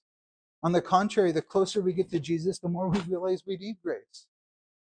grace. On the contrary, the closer we get to Jesus, the more we realize we need grace.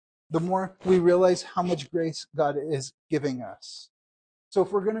 The more we realize how much grace God is giving us. So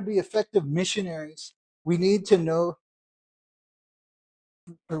if we're going to be effective missionaries, we need to know,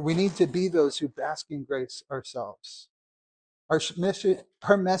 or we need to be those who bask in grace ourselves.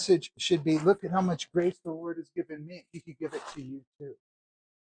 Our message should be, look at how much grace the Lord has given me. He could give it to you too.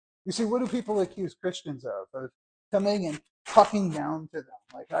 You see, what do people accuse Christians of? Of coming and talking down to them.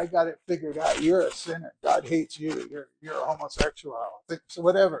 Like, I got it figured out. You're a sinner. God hates you. You're a homosexual. So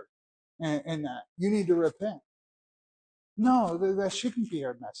whatever. And that. You need to repent. No, that shouldn't be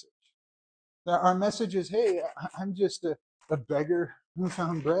our message. Our message is, hey, I'm just a beggar who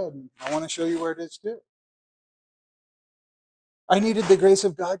found bread, and I want to show you where it is too. I needed the grace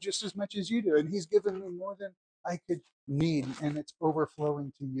of God just as much as you do, and He's given me more than I could need, and it's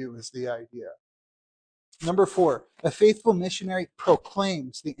overflowing to you, is the idea. Number 4, a faithful missionary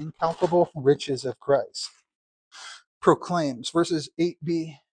proclaims the incalculable riches of Christ. Proclaims, verses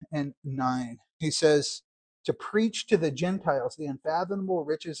 8b and 9. He says, to preach to the Gentiles the unfathomable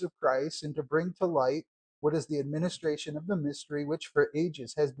riches of Christ and to bring to light what is the administration of the mystery which for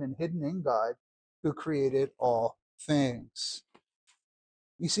ages has been hidden in God who created all things.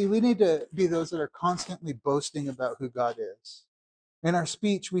 You see, we need to be those that are constantly boasting about who God is. In our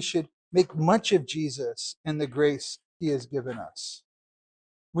speech, we should make much of Jesus and the grace He has given us.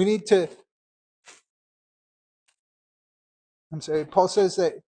 We need to, Paul says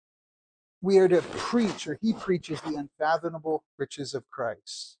that we are to preach, or he preaches the unfathomable riches of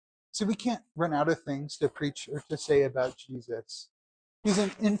Christ. See, we can't run out of things to preach or to say about Jesus. He's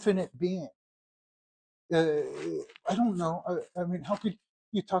an infinite being. I don't know. I mean, how could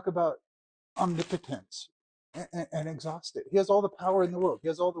you talk about omnipotence and exhaust it? He has all the power in the world. He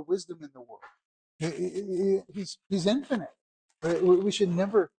has all the wisdom in the world. He's infinite. We should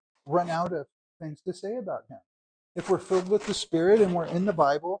never run out of things to say about him. If we're filled with the Spirit and we're in the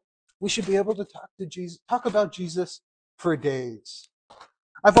Bible, we should be able to talk about Jesus for days.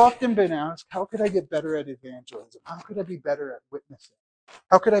 I've often been asked, how could I get better at evangelism? How could I be better at witnessing?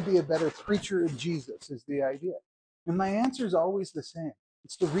 How could I be a better preacher of Jesus, is the idea. And my answer is always the same.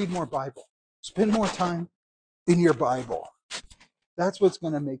 It's to read more Bible. Spend more time in your Bible. That's what's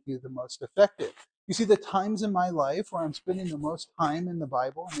going to make you the most effective. You see, the times in my life where I'm spending the most time in the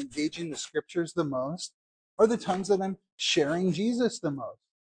Bible and engaging the scriptures the most are the times that I'm sharing Jesus the most.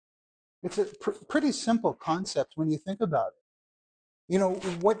 It's a pretty simple concept when you think about it. You know,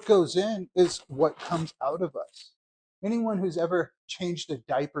 what goes in is what comes out of us. Anyone who's ever changed a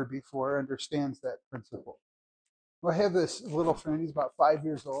diaper before understands that principle. Well, I have this little friend, he's about 5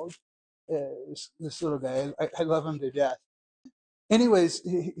 years old. This little guy, I love him to death. Anyways,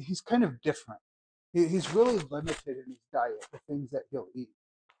 he's kind of different. He's really limited in his diet, the things that he'll eat.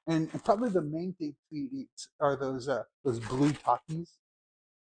 And probably the main thing he eats are those blue Takis.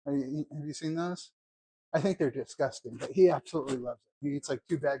 Have you seen those? I think they're disgusting, but he absolutely loves it. He eats like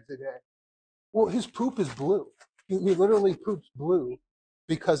 2 bags a day. Well, his poop is blue. He literally poops blue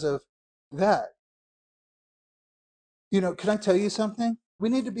because of that. You know, can I tell you something? We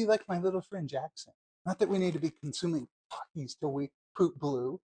need to be like my little friend Jackson. Not that we need to be consuming Takis till we poop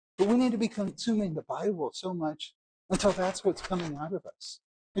blue, but we need to be consuming the Bible so much until that's what's coming out of us.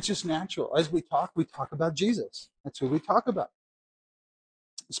 It's just natural. As we talk about Jesus. That's who we talk about.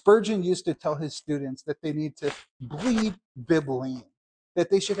 Spurgeon used to tell his students that they need to bleed bibline, that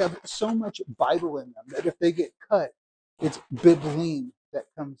they should have so much Bible in them that if they get cut, it's bibline that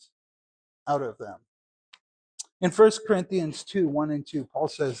comes out of them. In 1 Corinthians 2, 1 and 2, Paul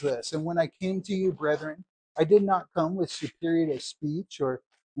says this, and when I came to you, brethren, I did not come with superior speech or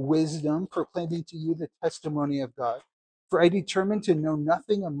wisdom, proclaiming to you the testimony of God. For I determined to know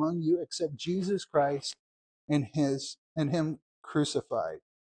nothing among you except Jesus Christ and him crucified.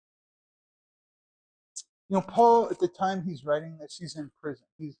 You know, Paul, at the time he's writing this, he's in prison.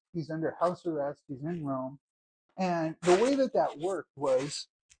 He's under house arrest. He's in Rome. And the way that worked was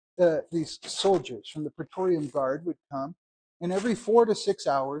these soldiers from the Praetorian Guard would come, and every 4 to 6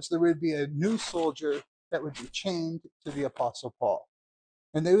 hours, there would be a new soldier that would be chained to the Apostle Paul.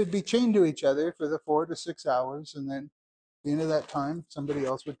 And they would be chained to each other for the 4 to 6 hours, and then at the end of that time, somebody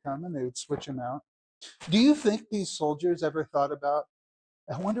else would come and they would switch them out. Do you think these soldiers ever thought about,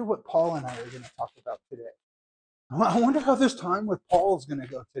 I wonder what Paul and I are going to talk about today? I wonder how this time with Paul is going to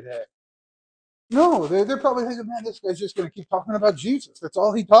go today. No, they're probably thinking, man, this guy's just going to keep talking about Jesus. That's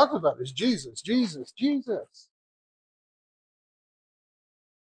all he talks about is Jesus, Jesus, Jesus.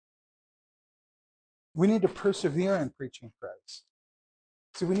 We need to persevere in preaching Christ.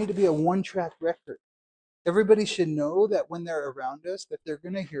 So we need to be a one-track record. Everybody should know that when they're around us, that they're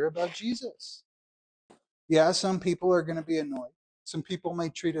going to hear about Jesus. Yeah, some people are going to be annoyed. Some people may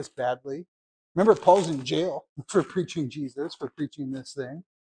treat us badly. Remember, Paul's in jail for preaching Jesus, for preaching this thing.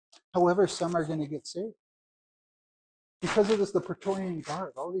 However, some are going to get saved. Because of this, the Praetorian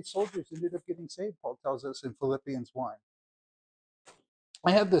Guard, all these soldiers ended up getting saved, Paul tells us in Philippians 1.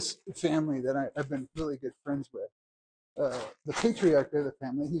 I have this family that I've been really good friends with. The patriarch of the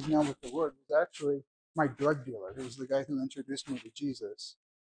family, he's now with the Lord, was actually my drug dealer. He was the guy who introduced me to Jesus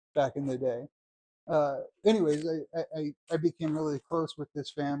back in the day. Anyways, I became really close with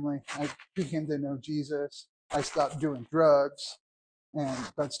this family. I began to know Jesus. I stopped doing drugs, and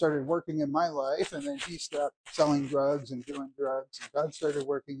God started working in my life, and then he stopped selling drugs and doing drugs, and God started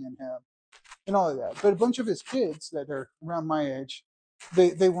working in him, and all of that. But a bunch of his kids that are around my age,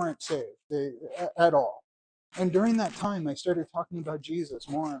 they weren't saved at all. And during that time, I started talking about Jesus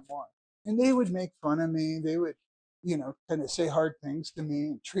more and more. And they would make fun of me. They would, kind of say hard things to me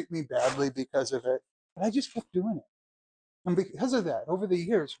and treat me badly because of it. But I just kept doing it. And because of that, over the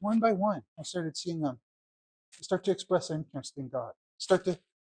years, one by one, I started seeing them start to express interest in God, start to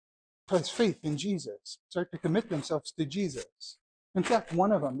place faith in Jesus, start to commit themselves to Jesus. In fact,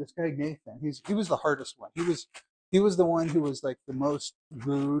 one of them, this guy Nathan, he was the hardest one. He was the one who was like the most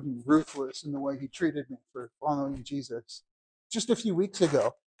rude and ruthless in the way he treated me for following Jesus. Just a few weeks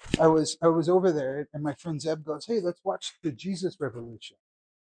ago, I was over there, and my friend Zeb goes, "Hey, let's watch the Jesus Revolution."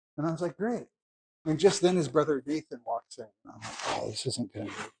 And I was like, "Great." And just then his brother Nathan walks in. And I'm like, "Oh, this isn't good."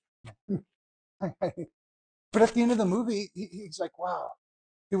 But at the end of the movie, he's like, "Wow."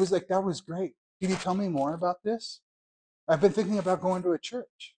 He was like, "That was great. Can you tell me more about this? I've been thinking about going to a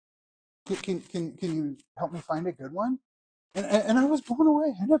church. Can you help me find a good one?" And I was blown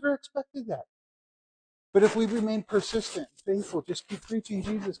away. I never expected that. But if we remain persistent, faithful, just keep preaching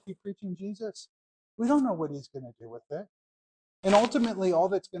Jesus, we don't know what he's going to do with it. And ultimately, all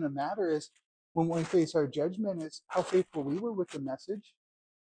that's going to matter is when we face our judgment is how faithful we were with the message.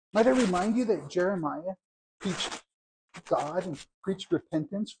 Might I remind you that Jeremiah preached God and preached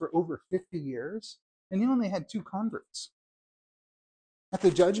repentance for over 50 years, and he only had 2 converts. At the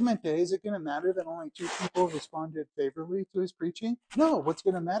judgment day, is it going to matter that only 2 people responded favorably to his preaching? No, what's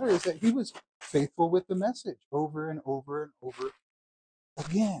going to matter is that he was faithful with the message over and over and over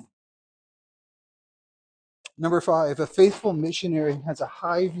again. Number 5, a faithful missionary has a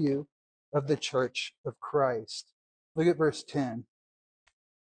high view of the church of Christ. Look at verse 10.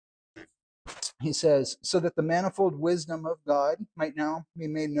 He says, so that the manifold wisdom of God might now be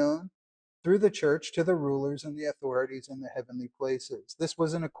made known through the church to the rulers and the authorities in the heavenly places. This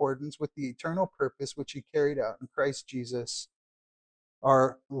was in accordance with the eternal purpose which he carried out in Christ Jesus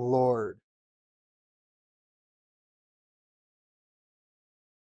our Lord.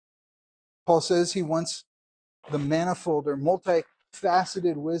 Paul says he wants the manifold or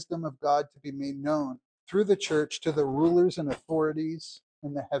multifaceted wisdom of God to be made known through the church to the rulers and authorities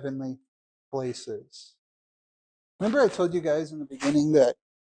in the heavenly places. Remember I told you guys in the beginning that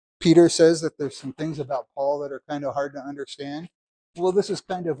Peter says that there's some things about Paul that are kind of hard to understand? Well, this is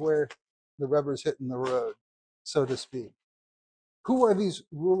kind of where the rubber's hitting the road, so to speak. Who are these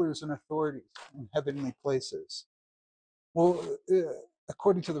rulers and authorities in heavenly places? Well,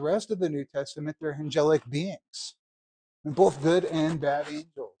 according to the rest of the New Testament, they're angelic beings, and both good and bad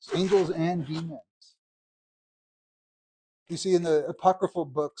angels and demons. You see, in the apocryphal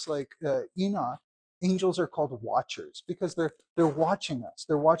books like Enoch, angels are called watchers because they're watching us.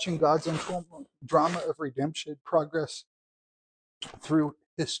 They're watching God's drama of redemption progress through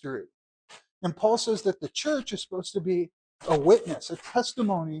history. And Paul says that the church is supposed to be a witness, a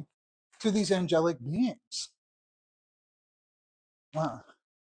testimony to these angelic beings. Wow.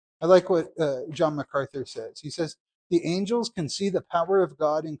 I like what John MacArthur says. He says, the angels can see the power of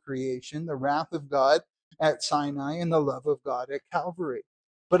God in creation, the wrath of God at Sinai, and the love of God at Calvary.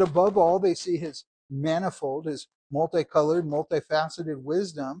 But above all, they see his manifold, his multicolored, multifaceted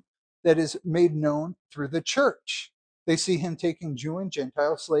wisdom that is made known through the church. They see him taking Jew and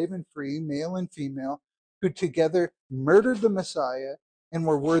Gentile, slave and free, male and female, who together murdered the Messiah and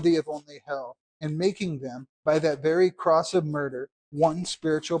were worthy of only hell, and making them, by that very cross of murder, one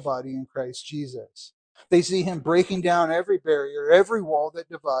spiritual body in Christ Jesus. They see him breaking down every barrier, every wall that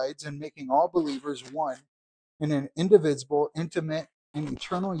divides, and making all believers one in an indivisible, intimate, and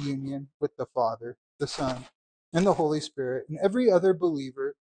eternal union with the Father, the Son, and the Holy Spirit, and every other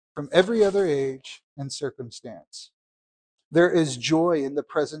believer from every other age and circumstance. There is joy in the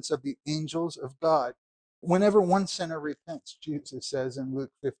presence of the angels of God whenever one sinner repents, Jesus says in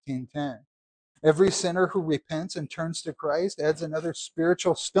Luke 15:10. Every sinner who repents and turns to Christ adds another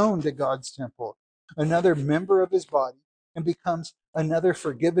spiritual stone to God's temple, another member of his body, and becomes another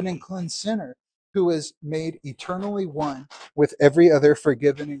forgiven and cleansed sinner who is made eternally one with every other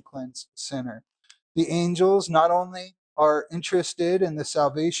forgiven and cleansed sinner. The angels not only are interested in the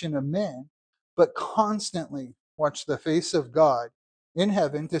salvation of men, but constantly watch the face of God in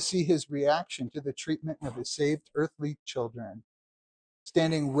heaven to see his reaction to the treatment of his saved earthly children,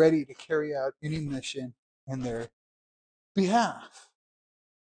 standing ready to carry out any mission in their behalf.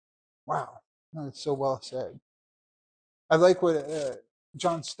 Wow, that's so well said. I like what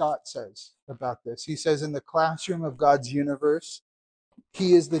John Stott says about this. He says, in the classroom of God's universe,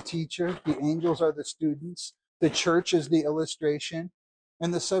 he is the teacher, the angels are the students, the church is the illustration,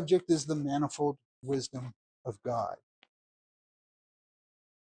 and the subject is the manifold wisdom of God.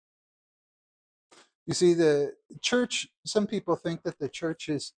 You see, the church, some people think that the church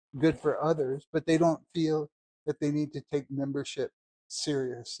is good for others, but they don't feel that they need to take membership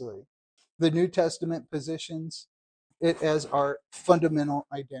seriously. The New Testament positions it as our fundamental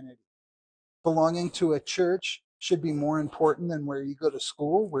identity. Belonging to a church should be more important than where you go to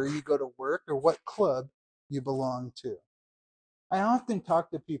school, where you go to work, or what club you belong to. I often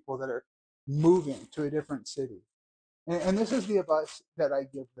talk to people that are moving to a different city, and this is the advice that I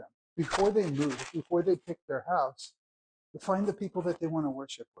give them. Before they move, before they pick their house, find the people that they want to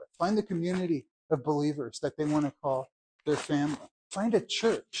worship with. Find the community of believers that they want to call their family. Find a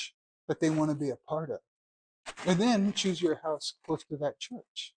church that they want to be a part of. And then choose your house close to that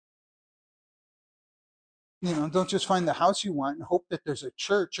church. Don't just find the house you want and hope that there's a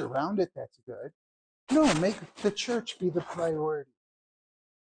church around it that's good. No, make the church be the priority.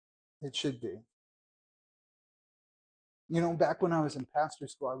 It should be. Back when I was in pastor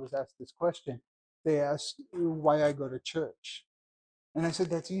school, I was asked this question. They asked why I go to church. And I said,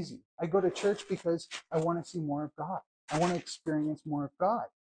 that's easy. I go to church because I want to see more of God. I want to experience more of God.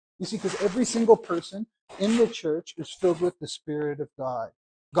 You see, because every single person in the church is filled with the Spirit of God.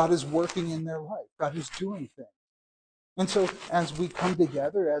 God is working in their life. God is doing things. And so as we come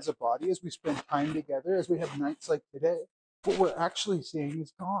together as a body, as we spend time together, as we have nights like today, what we're actually seeing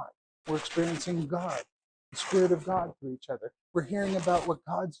is God. We're experiencing God, the Spirit of God through each other. We're hearing about what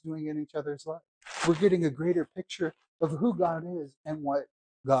God's doing in each other's life. We're getting a greater picture of who God is and what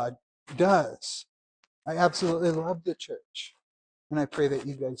God does. I absolutely love the church, and I pray that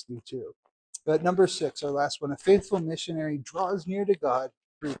you guys do too. But number 6, our last one, a faithful missionary draws near to God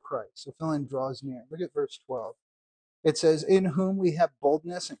through Christ. So fill in draws near. Look at verse 12. It says, in whom we have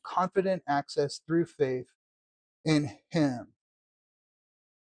boldness and confident access through faith in him.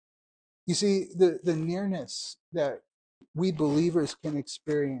 You see, the nearness that we believers can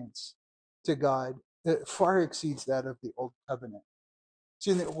experience to God far exceeds that of the old covenant.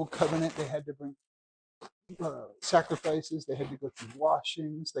 See, in the old covenant, they had to bring sacrifices, they had to go through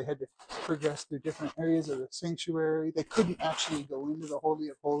washings, they had to progress through different areas of the sanctuary. They couldn't actually go into the Holy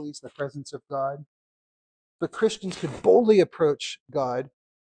of Holies, the presence of God. But Christians could boldly approach God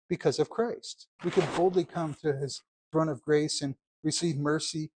because of Christ. We could boldly come to his throne of grace and receive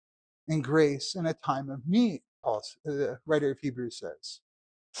mercy and grace in a time of need, Paul, the writer of Hebrews says.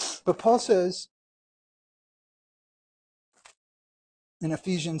 But Paul says in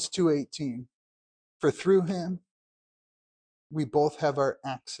Ephesians 2:18, for through him we both have our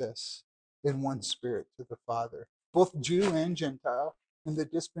access in one spirit to the Father. Both Jew and Gentile in the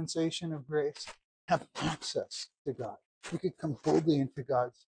dispensation of grace have access to God. We could come boldly into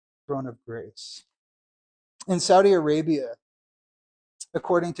God's throne of grace. In Saudi Arabia,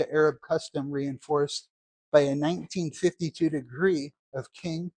 according to Arab custom reinforced by a 1952 decree of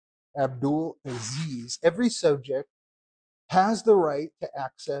King Abdul Aziz, every subject has the right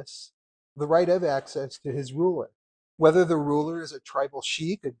of access to his ruler, whether the ruler is a tribal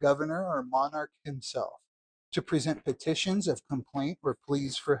sheikh, a governor, or monarch himself, to present petitions of complaint or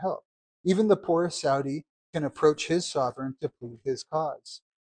pleas for help. Even the poorest Saudi can approach his sovereign to plead his cause.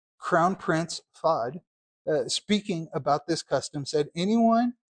 Crown Prince Fahd, speaking about this custom, said,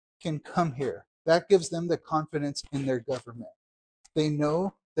 anyone can come here. That gives them the confidence in their government. They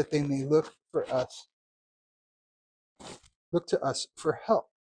know that they may look to us for help.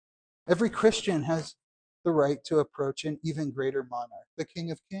 Every Christian has the right to approach an even greater monarch, the King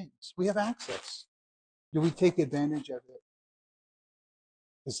of Kings. We have access. Do we take advantage of it?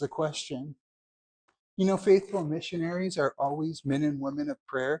 Is the question. Faithful missionaries are always men and women of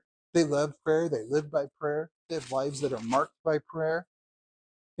prayer They love prayer. They live by prayer. They have lives that are marked by prayer.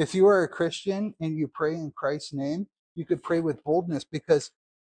 If you are a Christian and you pray in Christ's name, you could pray with boldness because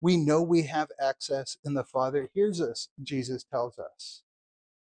we know we have access and the Father hears us, Jesus tells us.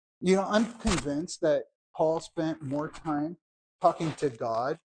 I'm convinced that Paul spent more time talking to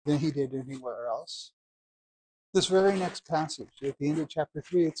God than he did anywhere else. This very next passage at the end of chapter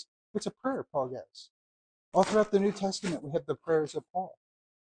 3, it's a prayer Paul gives. All throughout the New Testament, we have the prayers of Paul.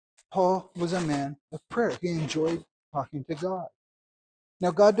 Paul was a man of prayer. He enjoyed talking to God.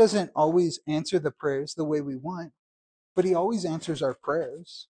 Now, God doesn't always answer the prayers the way we want, but he always answers our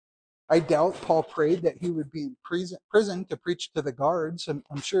prayers. I doubt Paul prayed that he would be in prison to preach to the guards.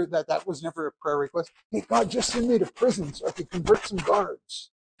 I'm sure that was never a prayer request. Hey, God, just send me to prison so I could convert some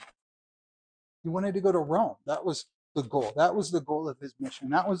guards. He wanted to go to Rome. That was the goal. That was the goal of his mission.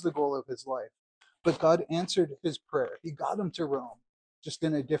 That was the goal of his life. But God answered his prayer. He got him to Rome, just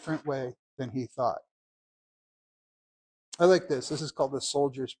in a different way than he thought. I like this. This is called the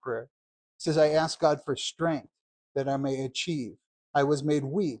soldier's prayer. It says, I ask God for strength that I may achieve. I was made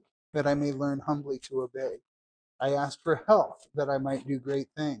weak that I may learn humbly to obey. I asked for health that I might do great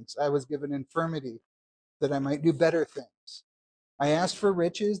things. I was given infirmity that I might do better things. I asked for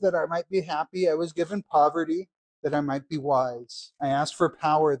riches that I might be happy. I was given poverty that I might be wise. I asked for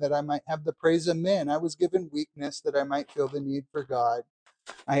power that I might have the praise of men. I was given weakness that I might feel the need for God.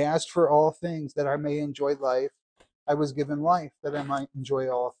 I asked for all things that I may enjoy life. I was given life that I might enjoy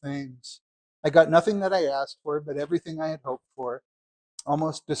all things. I got nothing that I asked for, but everything I had hoped for.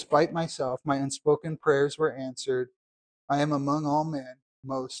 Almost despite myself, my unspoken prayers were answered. I am among all men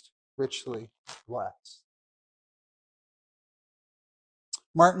most richly blessed.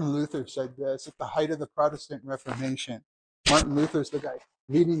 Martin Luther said this at the height of the Protestant Reformation. Martin Luther's the guy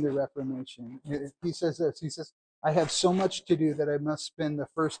leading the Reformation. He says this. He says, I have so much to do that I must spend the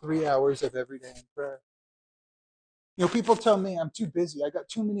first 3 hours of every day in prayer. People tell me I'm too busy. I got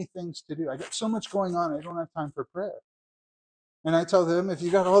too many things to do. I got so much going on. I don't have time for prayer. And I tell them, if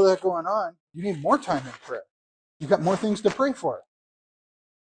you got all that going on, you need more time in prayer. You got more things to pray for.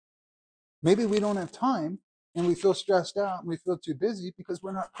 Maybe we don't have time and we feel stressed out and we feel too busy because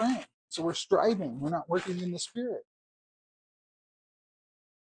we're not praying. So we're striving. We're not working in the Spirit.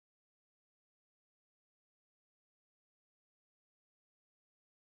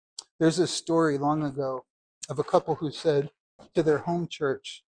 There's a story long ago of a couple who said to their home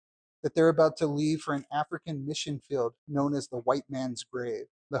church that they're about to leave for an African mission field known as the white man's grave.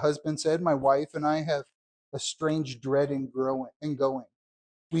 The husband said, my wife and I have a strange dread in going.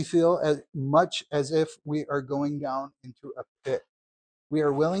 We feel as much as if we are going down into a pit. We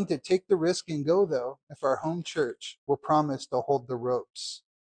are willing to take the risk and go, though, if our home church will promise to hold the ropes.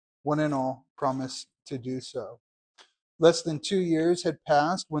 One and all promised to do so. Less than 2 years had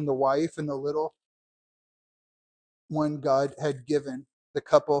passed when the wife and the little one God had given the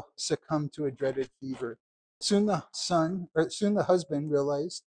couple succumbed to a dreaded fever. Soon the husband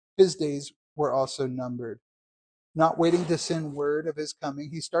realized his days were also numbered. Not waiting to send word of his coming,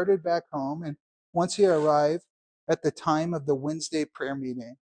 he started back home, and once he arrived at the time of the Wednesday prayer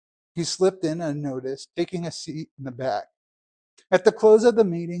meeting, he slipped in unnoticed, taking a seat in the back. At the close of the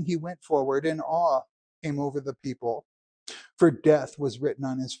meeting, he went forward, and awe came over the people, for death was written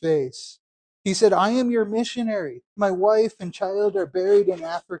on his face. He said, I am your missionary. My wife and child are buried in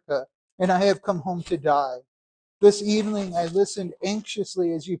Africa, and I have come home to die. This evening, I listened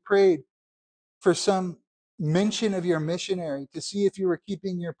anxiously as you prayed for some mention of your missionary to see if you were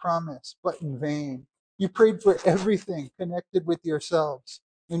keeping your promise, but in vain. You prayed for everything connected with yourselves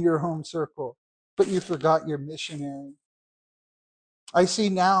in your home circle, but you forgot your missionary. I see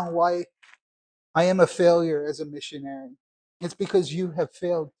now why I am a failure as a missionary. It's because you have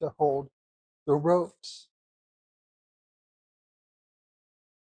failed to hold the ropes.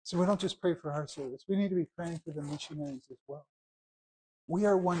 So we don't just pray for our service. We need to be praying for the missionaries as well. We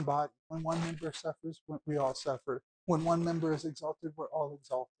are one body. When one member suffers, we all suffer. When one member is exalted, we're all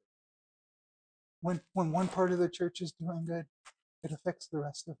exalted. When one part of the church is doing good, it affects the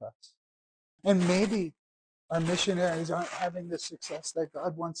rest of us. And maybe our missionaries aren't having the success that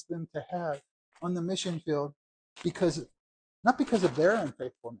God wants them to have on the mission field because not because of their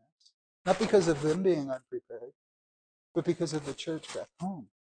unfaithfulness, not because of them being unprepared, but because of the church back home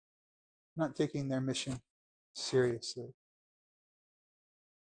not taking their mission seriously.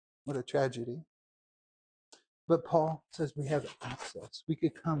 What a tragedy. But Paul says we have access. We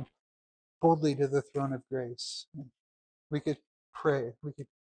could come boldly to the throne of grace. We could pray. We could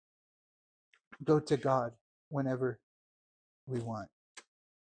go to God whenever we want.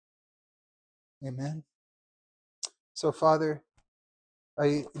 Amen. So, Father,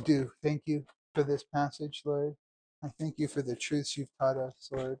 I do thank you for this passage, Lord. I thank you for the truths you've taught us,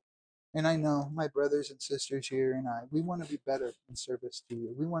 Lord. And I know my brothers and sisters here and I, we want to be better in service to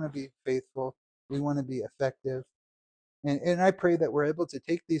you. We want to be faithful. We want to be effective. And I pray that we're able to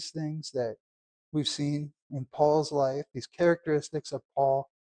take these things that we've seen in Paul's life, these characteristics of Paul,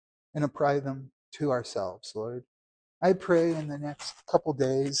 and apply them to ourselves, Lord. I pray in the next couple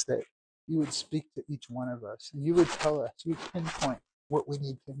days that you would speak to each one of us and you would tell us, you pinpoint what we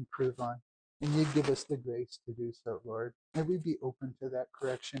need to improve on, and you give us the grace to do so, Lord. May we be open to that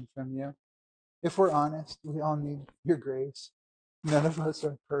correction from you. If we're honest, we all need your grace. None of us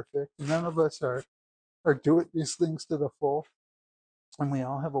are perfect. None of us are doing these things to the full. And we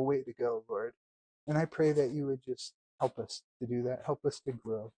all have a way to go, Lord. And I pray that you would just help us to do that. Help us to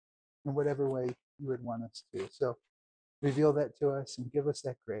grow in whatever way you would want us to. So reveal that to us and give us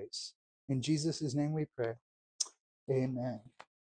that grace. In Jesus' name we pray. Amen.